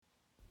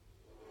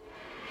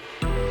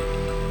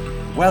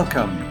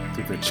Welcome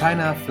to the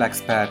China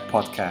Flexpat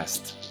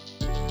podcast.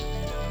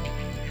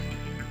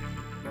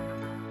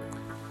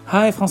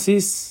 Hi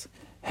Francis,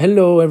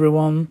 hello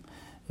everyone.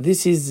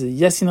 This is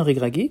Yassine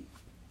Regragui.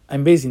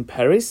 I'm based in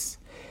Paris.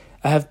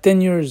 I have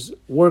 10 years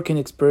working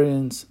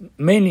experience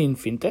mainly in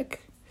fintech.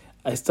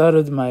 I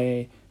started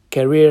my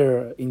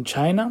career in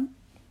China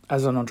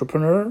as an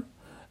entrepreneur,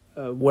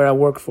 where I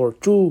worked for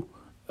two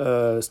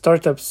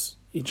startups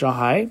in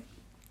Shanghai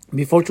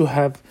before to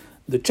have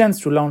the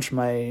chance to launch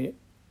my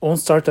own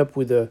startup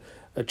with a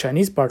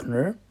Chinese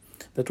partner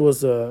that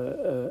was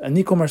an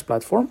e-commerce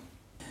platform.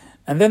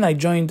 And then I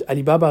joined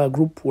Alibaba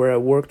group where I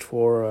worked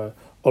for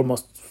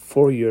almost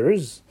 4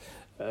 years,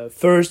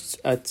 first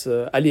at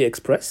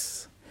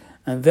AliExpress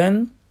and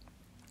then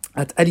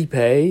at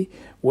Alipay,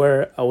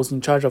 where I was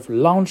in charge of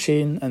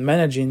launching and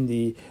managing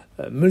the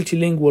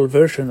multilingual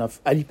version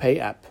of Alipay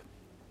app.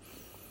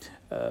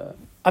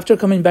 After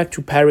coming back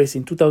to Paris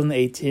in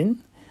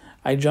 2018,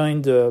 I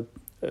joined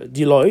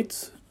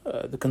Deloitte,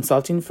 the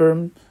consulting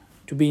firm,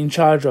 to be in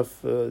charge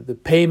of the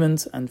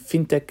payment and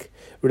fintech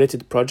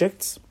related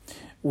projects,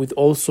 with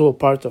also a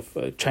part of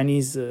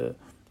Chinese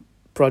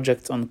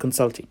projects on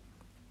consulting.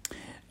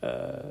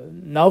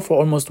 Now for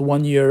almost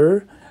 1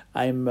 year,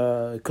 I'm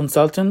a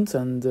consultant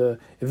and a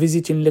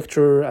visiting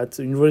lecturer at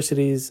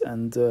universities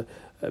and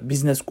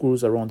business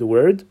schools around the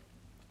world.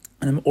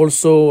 And I'm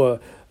also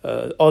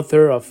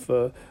author of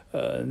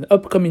an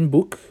upcoming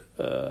book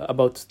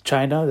about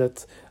China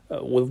that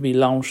will be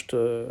launched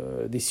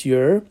this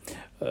year,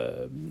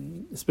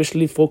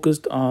 especially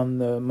focused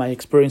on my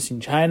experience in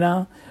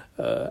China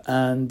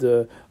and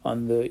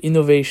on the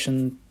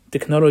innovation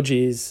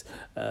technologies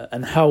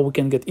and how we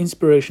can get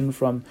inspiration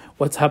from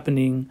what's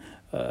happening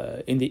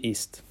in the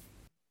East.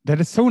 That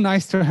is so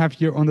nice to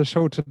have you on the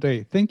show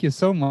today. Thank you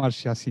so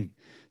much, Yassine.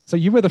 So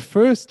you were the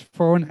first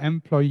foreign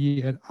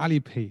employee at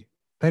Alipay.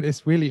 That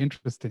is really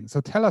interesting. So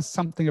tell us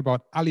something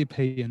about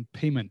Alipay and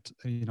payment,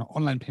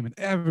 online payment.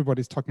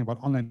 Everybody's talking about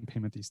online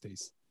payment these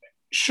days.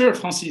 Sure,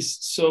 Francis.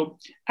 So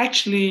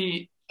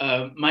actually,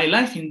 my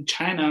life in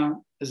China,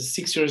 as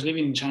 6 years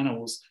living in China,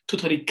 was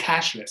totally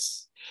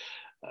cashless,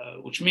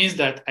 which means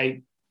that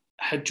I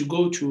had to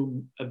go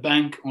to a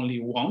bank only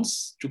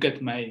once to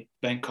get my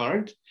bank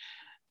card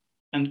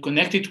and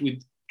connect it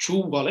with two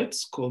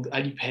wallets called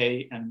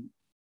Alipay and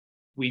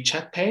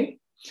WeChat Pay.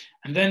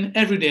 And then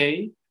every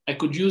day, I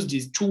could use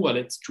these two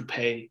wallets to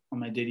pay on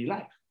my daily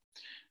life.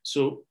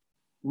 So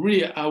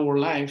really our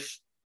life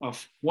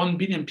of 1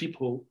 billion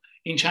people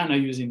in China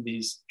using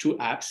these two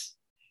apps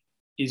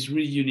is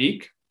really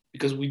unique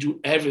because we do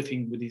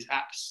everything with these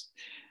apps.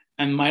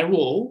 And my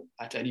role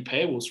at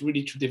Alipay was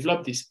really to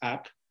develop this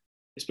app,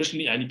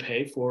 especially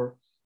Alipay, for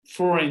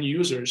foreign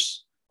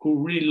users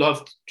who really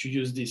loved to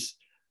use these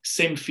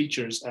same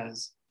features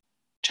as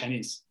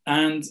Chinese.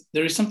 And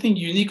there is something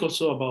unique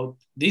also about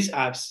these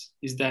apps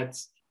is that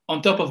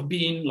on top of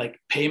being like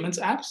payments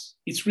apps,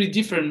 it's really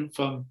different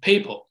from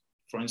PayPal,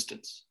 for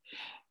instance,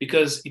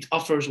 because it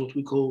offers what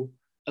we call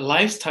a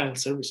lifestyle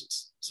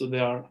services. So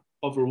there are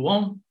over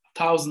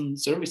 1,000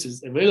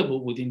 services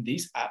available within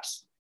these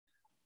apps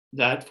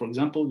that, for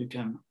example, you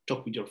can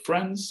talk with your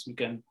friends, you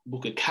can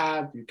book a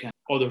cab, you can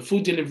order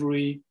food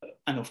delivery,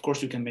 and of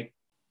course you can make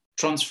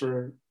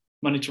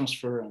money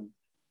transfer and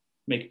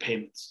make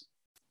payments.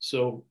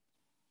 So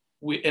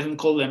we even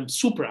call them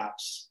super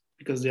apps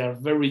because they are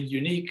very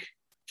unique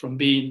from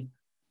being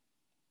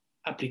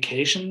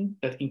application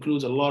that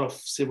includes a lot of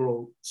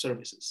several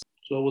services.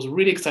 So I was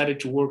really excited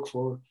to work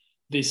for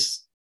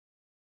this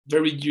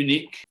very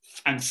unique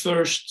and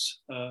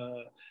first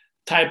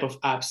type of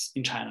apps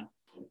in China.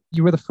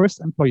 You were the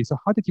first employee. So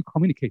how did you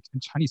communicate in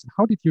Chinese? And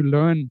how did you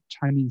learn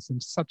Chinese in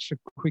such a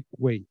quick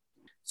way?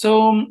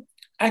 So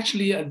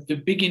actually at the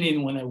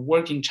beginning, when I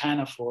worked in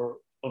China for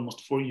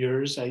almost 4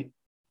 years, I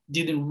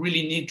didn't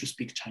really need to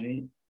speak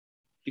Chinese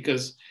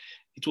because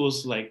it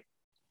was like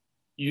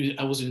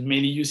I was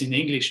mainly using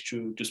English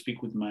to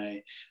speak with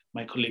my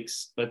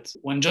colleagues. But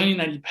when joining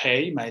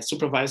Alipay, my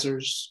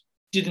supervisors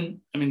didn't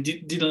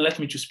let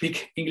me to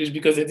speak English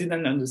because they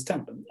didn't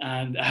understand them.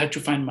 And I had to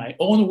find my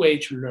own way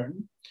to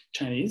learn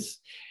Chinese.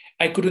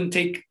 I couldn't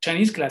take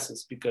Chinese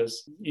classes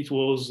because it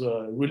was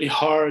really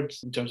hard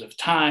in terms of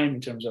time, in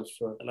terms of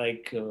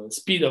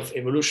speed of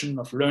evolution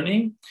of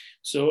learning.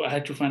 So I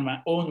had to find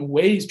my own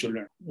ways to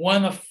learn.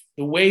 One of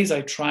the ways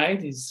I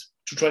tried is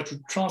to try to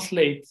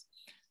translate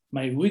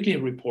my weekly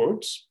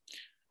reports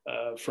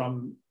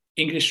from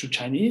English to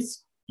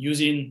Chinese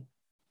using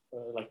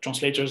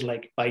translators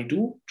like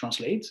Baidu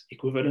Translate,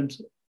 equivalent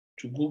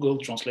to Google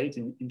Translate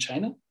in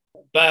China.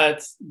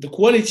 But the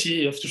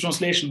quality of the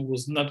translation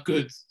was not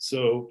good.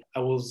 So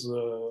I was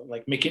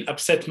making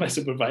upset my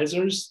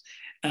supervisors,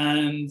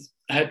 and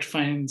I had to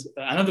find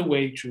another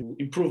way to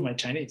improve my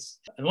Chinese.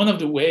 And one of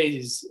the ways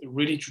is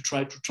really to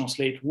try to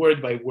translate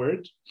word by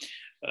word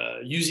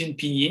using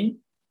pinyin,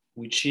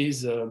 which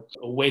is a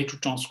way to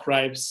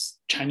transcribe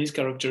Chinese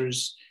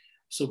characters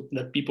so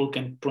that people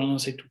can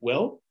pronounce it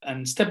well.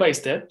 And step by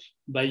step,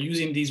 by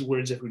using these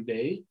words every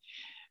day,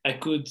 I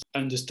could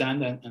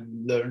understand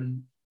and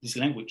learn this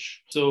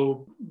language.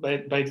 So by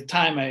the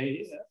time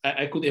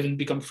I could even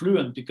become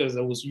fluent, because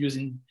I was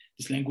using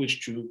this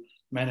language to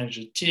manage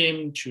a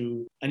team,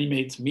 to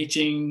animate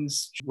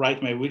meetings, to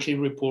write my weekly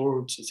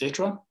reports,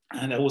 etc.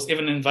 And I was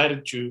even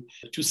invited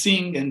to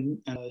sing and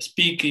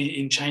speak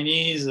in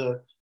Chinese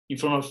in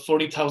front of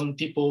 40,000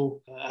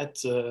 people at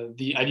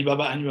the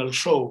Alibaba annual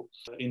show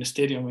in a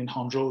stadium in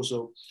Hangzhou.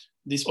 So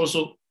this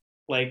also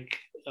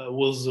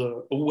was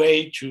a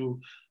way to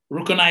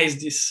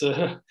recognize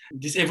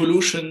this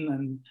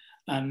evolution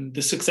and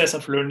the success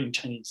of learning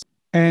Chinese.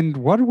 And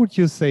what would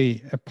you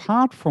say,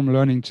 apart from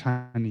learning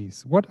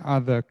Chinese, what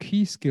are the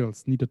key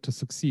skills needed to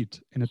succeed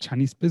in a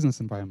Chinese business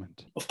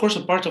environment? Of course,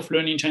 a part of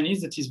learning Chinese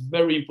that is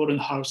very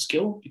important hard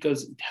skill,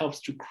 because it helps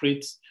to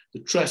create the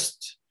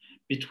trust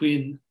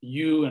between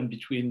you and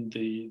between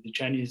the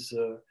Chinese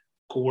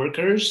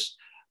co-workers.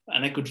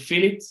 And I could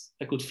feel it.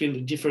 I could feel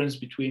the difference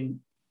between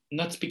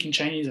not speaking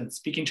Chinese and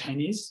speaking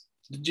Chinese.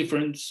 The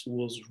difference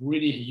was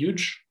really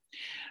huge.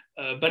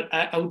 But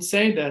I would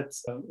say that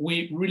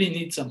we really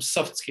need some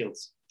soft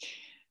skills.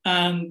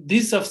 And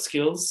these soft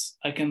skills,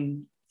 I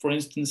can, for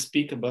instance,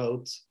 speak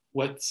about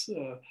what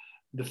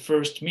the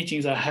first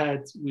meetings I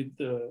had with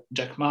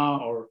Jack Ma,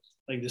 or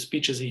like the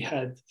speeches he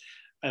had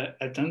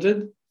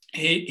attended.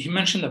 He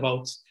mentioned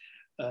about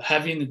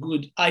having a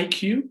good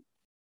IQ,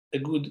 a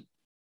good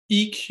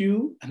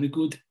EQ, and a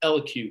good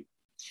LQ.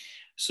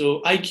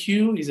 So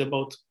IQ is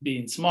about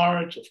being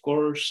smart, of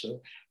course,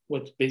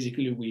 what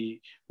basically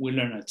we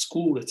learn at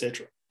school,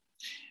 etc.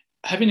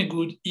 Having a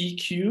good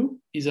EQ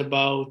is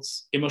about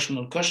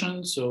emotional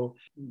quotient, so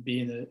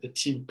being a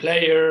team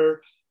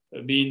player,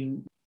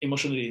 being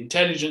emotionally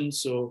intelligent,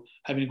 so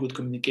having a good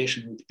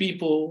communication with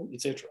people,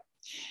 etc.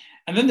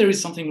 And then there is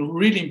something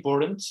really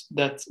important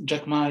that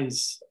Jack Ma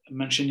is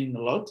mentioning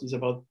a lot, is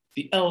about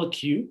the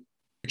LQ,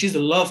 which is the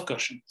love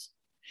quotient.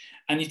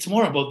 And it's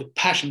more about the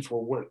passion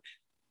for work.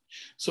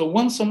 So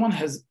once someone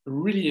has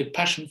really a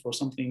passion for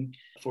something,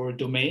 for a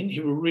domain, he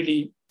will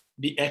really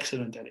be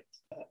excellent at it.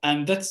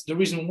 And that's the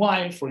reason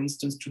why, for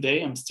instance,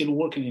 today I'm still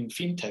working in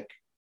fintech,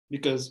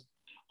 because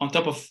on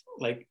top of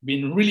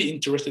being really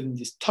interested in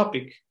this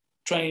topic,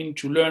 trying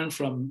to learn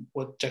from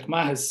what Jack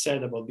Ma has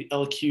said about the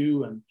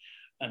LQ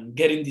and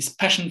getting this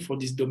passion for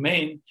this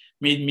domain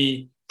made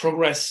me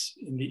progress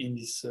in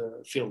this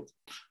field.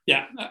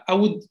 Yeah, I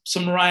would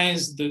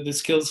summarize the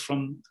skills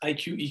from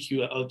IQ,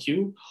 EQ,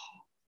 LQ.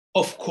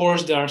 Of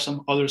course, there are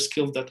some other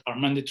skills that are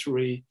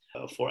mandatory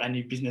for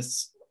any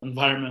business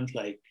environment,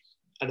 like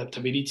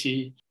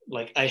adaptability.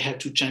 Like I had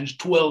to change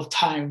 12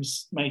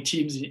 times my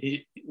teams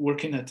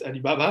working at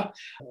Alibaba.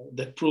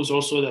 That proves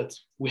also that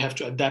we have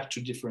to adapt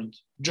to different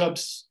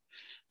jobs,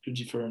 to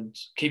different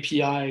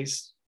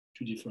KPIs,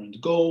 to different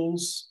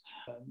goals.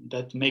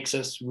 That makes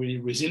us really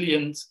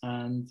resilient,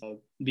 and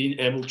being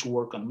able to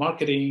work on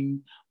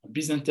marketing, on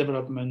business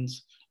development,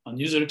 on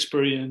user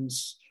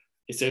experience,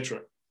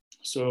 etc.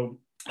 So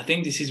I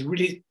think this is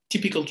really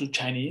typical to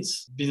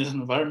Chinese business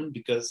environment,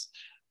 because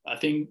I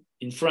think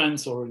in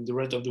France or in the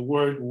rest of the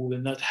world, we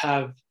will not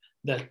have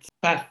that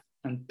path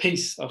and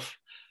pace of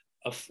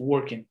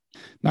working.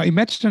 Now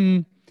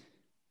imagine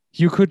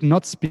you could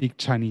not speak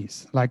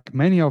Chinese like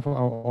many of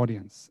our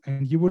audience,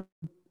 and you would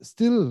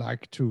still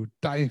like to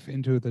dive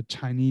into the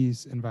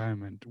Chinese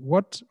environment.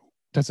 What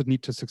does it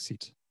need to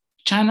succeed?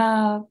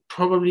 China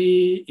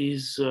probably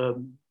is,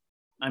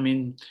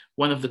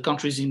 one of the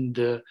countries in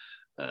the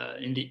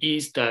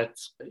East that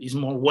is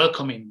more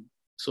welcoming.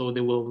 So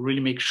they will really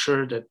make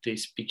sure that they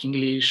speak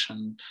English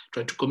and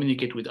try to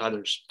communicate with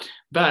others.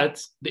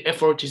 But the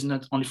effort is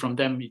not only from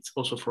them, it's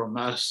also from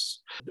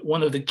us.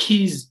 One of the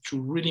keys to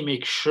really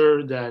make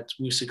sure that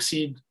we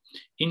succeed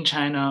in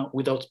China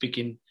without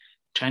speaking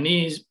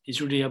Chinese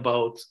is really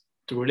about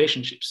the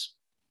relationships.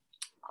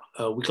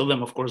 We call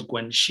them, of course,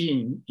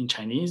 guanxi in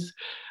Chinese.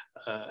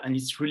 And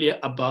it's really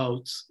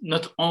about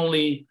not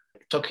only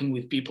talking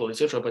with people,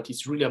 etc., but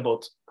it's really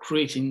about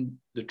creating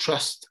the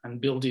trust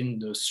and building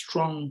the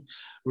strong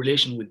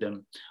relation with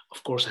them.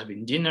 Of course,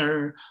 having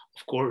dinner,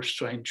 of course,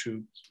 trying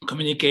to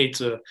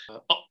communicate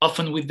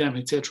often with them,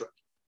 etc.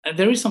 And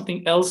there is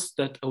something else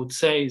that I would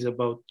say is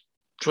about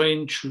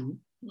trying to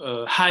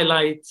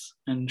highlight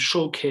and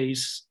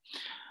showcase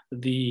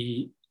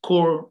the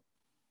core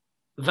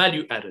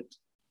value added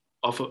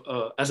of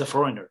as a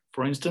foreigner.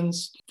 For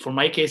instance, for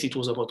my case, it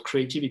was about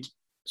creativity.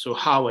 So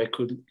how I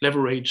could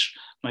leverage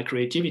my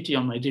creativity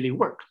on my daily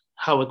work,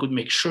 how I could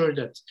make sure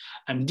that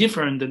I'm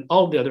different than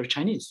all the other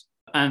Chinese.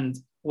 And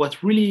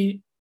what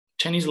really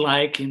Chinese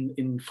like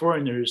in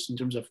foreigners in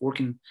terms of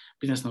working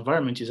business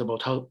environment is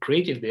about how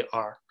creative they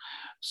are.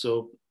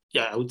 So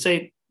yeah, I would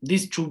say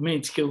these two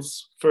main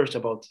skills, first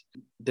about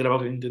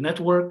developing the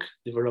network,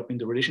 developing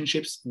the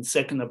relationships, and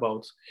second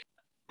about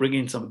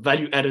bringing some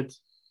value added,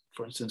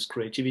 for instance,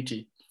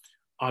 creativity,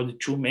 are the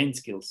two main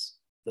skills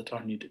that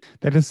are needed.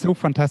 That is so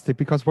fantastic,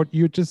 because what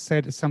you just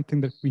said is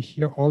something that we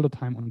hear all the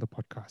time on the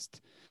podcast.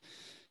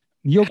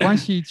 你有关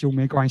系就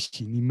没关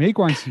系，你没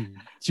关系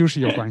就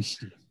是有关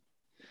系。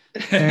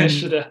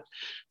是的。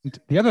you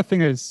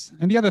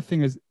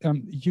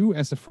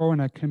as a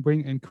foreigner can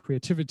bring in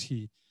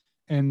creativity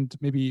and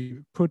maybe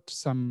put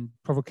some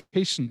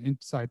provocation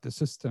inside the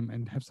system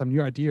and have some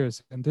new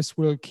ideas, and this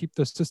will keep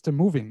the system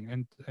moving,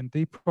 and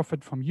they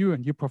profit from you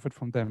and you profit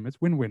from them. It's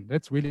win-win.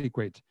 That's really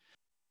great.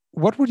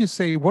 What would you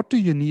say, what do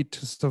you need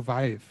to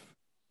survive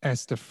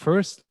as the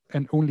first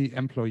and only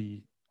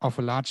employee of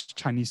a large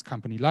Chinese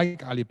company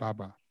like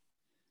Alibaba?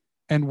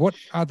 And what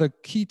are the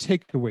key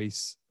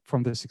takeaways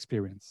from this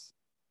experience?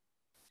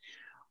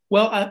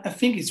 Well, I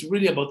think it's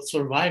really about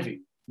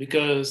surviving,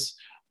 because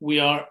we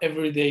are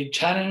every day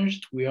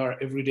challenged. We are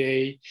every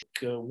day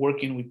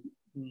working with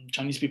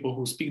Chinese people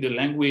who speak the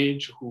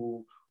language,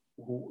 who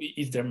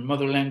is their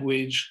mother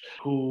language,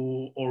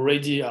 who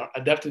already are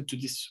adapted to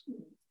this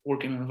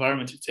working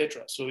environment,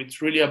 etc. So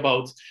it's really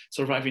about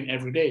surviving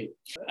every day.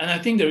 And I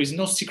think there is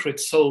no secret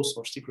sauce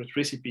or secret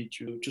recipe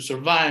to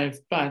survive,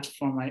 but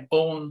from my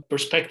own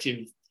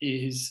perspective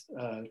is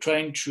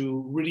trying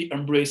to really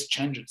embrace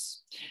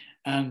changes.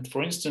 And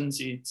for instance,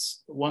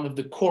 it's one of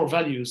the core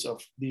values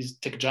of these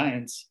tech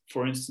giants,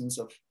 for instance,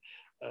 of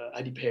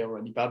Alipay or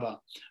Alibaba,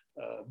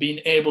 being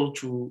able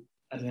to,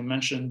 as I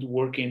mentioned,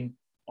 working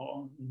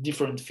on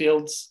different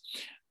fields,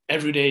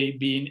 every day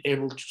being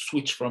able to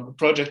switch from a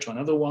project to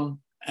another one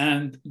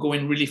and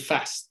going really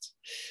fast.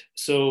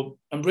 So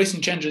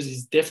embracing changes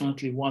is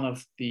definitely one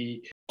of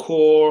the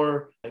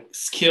core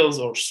skills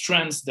or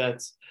strengths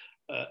that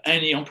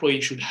any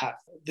employee should have.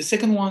 The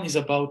second one is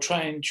about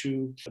trying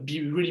to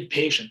be really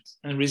patient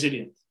and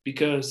resilient,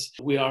 because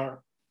we are,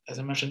 as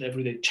I mentioned,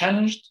 every day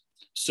challenged.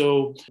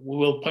 So we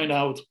will point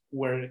out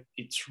where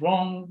it's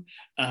wrong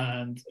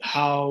and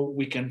how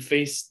we can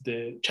face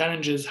the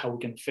challenges, how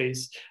we can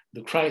face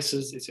the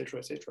crisis, etc.,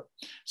 etc.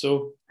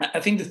 So I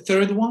think the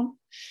third one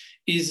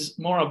is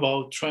more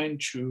about trying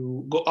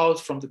to go out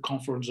from the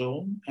comfort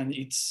zone, and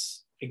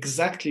it's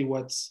exactly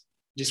what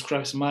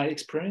describes my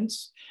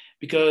experience.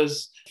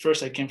 Because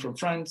first I came from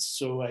France,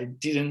 so I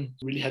didn't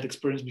really had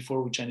experience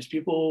before with Chinese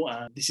people,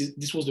 and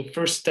this was the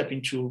first step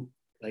into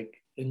like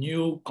a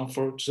new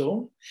comfort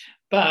zone.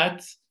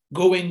 But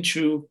going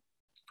to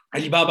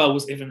Alibaba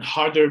was even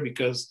harder,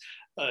 because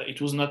it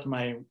was not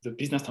the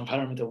business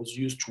environment I was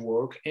used to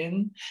work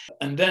in,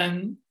 and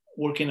then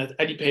working at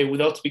Alipay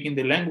without speaking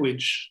the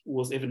language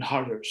was even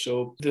harder.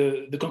 So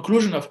the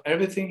conclusion of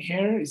everything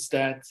here is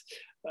that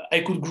I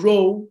could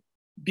grow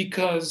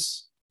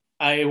because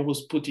I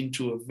was put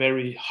into a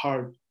very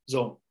hard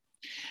zone.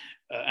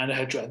 And I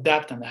had to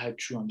adapt, and I had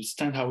to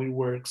understand how it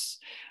works.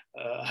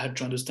 I had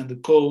to understand the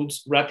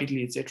codes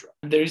rapidly, etc.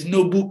 And there is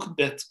no book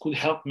that could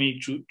help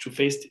me to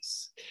face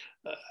this.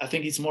 I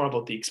think it's more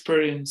about the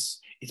experience.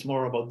 It's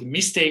more about the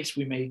mistakes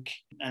we make.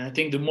 And I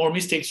think the more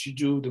mistakes you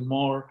do, the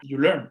more you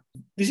learn.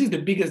 This is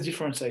the biggest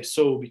difference I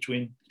saw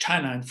between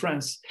China and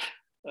France,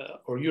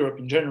 or Europe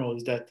in general,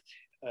 is that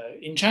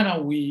in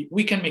China,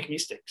 we can make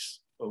mistakes.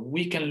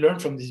 We can learn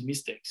from these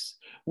mistakes.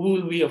 We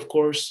will be, of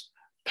course,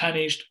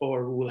 punished,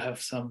 or we will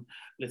have some,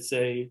 let's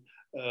say,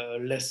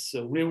 less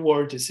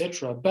reward,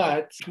 etc.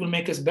 But it will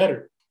make us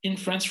better. In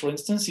France, for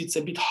instance, it's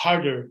a bit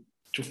harder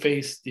to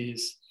face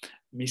these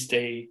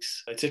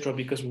mistakes, etc.,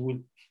 because we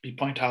will be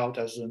pointed out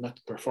as not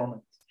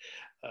performant.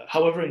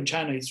 However, in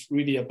China, it's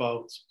really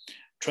about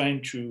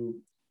trying to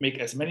make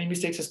as many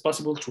mistakes as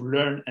possible to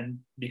learn and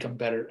become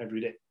better every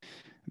day.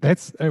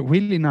 That's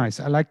really nice.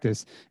 I like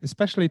this,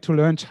 especially to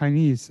learn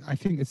Chinese. I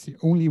think it's the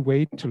only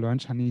way to learn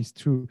Chinese,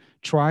 to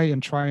try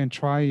and try and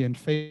try and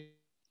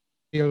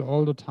fail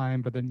all the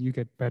time, but then you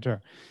get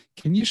better.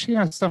 Can you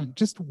share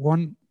just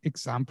one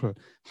example?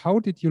 How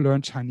did you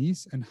learn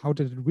Chinese, and how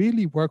did it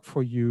really work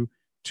for you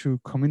to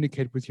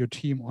communicate with your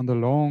team on the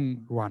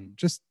long run?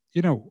 Just,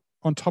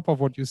 on top of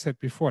what you said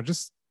before,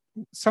 just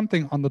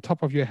something on the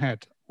top of your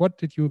head.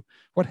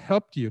 What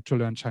helped you to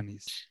learn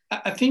Chinese?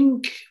 I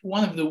think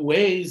one of the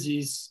ways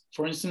is,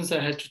 for instance, I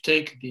had to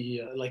take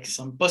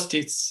some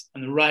post-its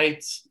and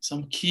write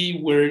some key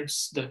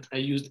words that I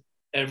used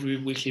every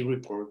weekly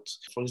report.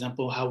 For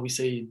example, how we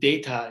say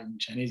data in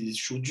Chinese is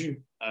数据,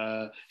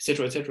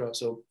 etc., etc.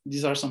 So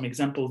these are some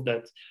examples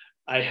that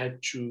I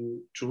had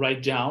to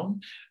write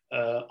down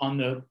on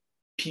the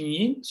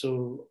pinyin.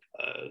 So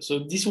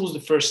this was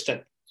the first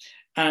step.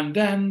 And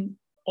then,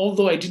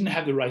 although I didn't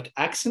have the right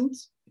accent,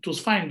 it was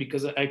fine,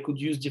 because I could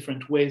use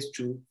different ways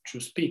to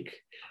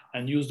speak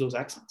and use those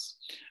accents.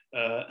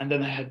 And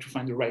then I had to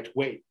find the right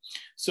way.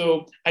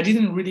 So I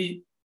didn't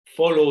really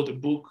follow the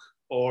book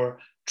or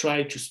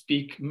try to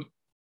speak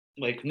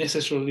like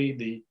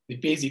necessarily the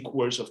basic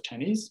words of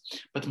Chinese,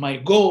 but my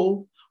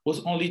goal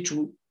was only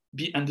to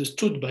be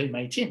understood by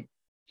my team,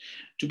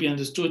 to be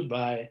understood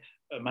by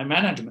my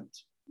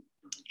management.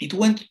 It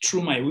went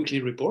through my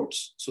weekly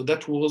reports. So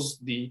that was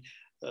the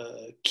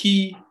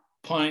key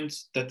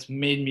points that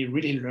made me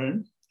really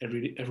learn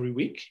every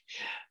week.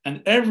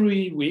 And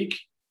every week,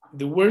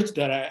 the words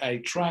that I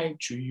tried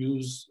to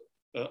use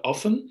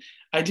often,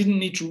 I didn't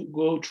need to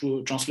go to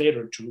a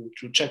translator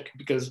to check,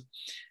 because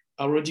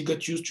I already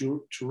got used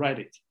to write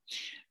it.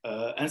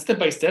 And step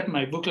by step,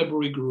 my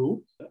vocabulary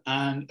grew,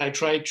 and I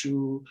tried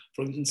to,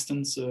 for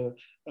instance,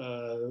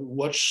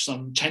 watch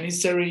some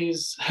Chinese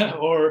series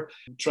or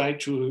try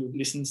to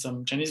listen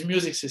some Chinese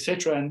music,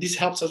 etc. And this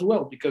helps as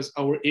well because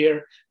our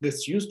ear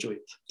gets used to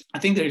it. I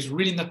think there is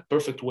really not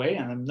perfect way,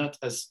 and I'm not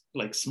as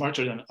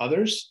smarter than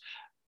others.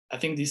 I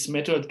think this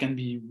method can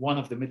be one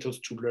of the methods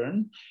to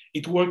learn.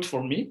 It worked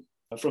for me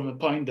from a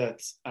point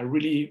that I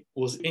really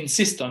was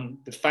insist on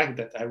the fact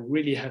that I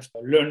really have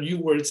to learn new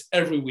words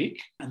every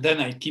week. And then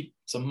I keep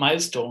some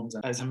milestones.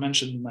 And as I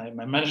mentioned,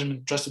 my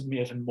management trusted me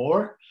even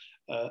more.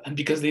 And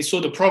because they saw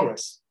the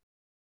progress.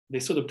 They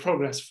saw the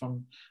progress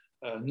from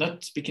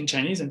not speaking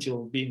Chinese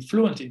until being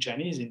fluent in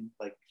Chinese in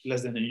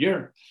less than a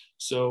year.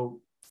 So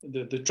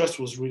the trust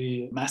was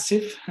really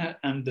massive,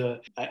 and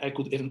I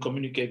could even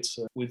communicate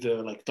with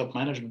top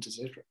management,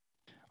 etc.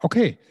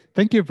 Okay,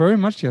 thank you very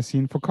much,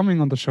 Yassine, for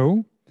coming on the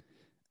show.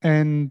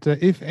 And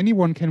if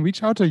anyone can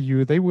reach out to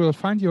you, they will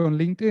find you on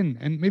LinkedIn,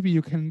 and maybe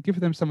you can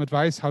give them some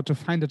advice how to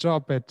find a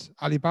job at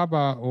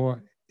Alibaba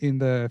or in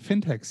the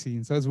fintech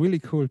scene. So it's really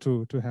cool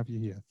to have you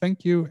here.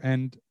 Thank you,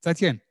 and 再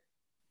见.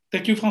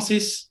 Thank you,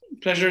 Francis.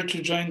 Pleasure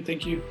to join.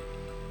 Thank you.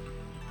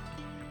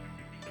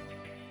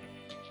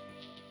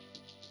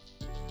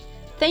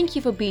 Thank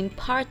you for being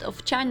part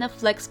of China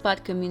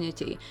FlexPod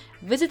community.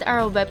 Visit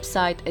our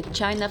website at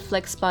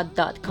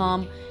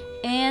chinaflexpod.com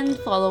and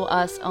follow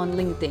us on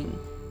LinkedIn.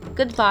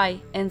 Goodbye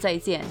and 再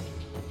见.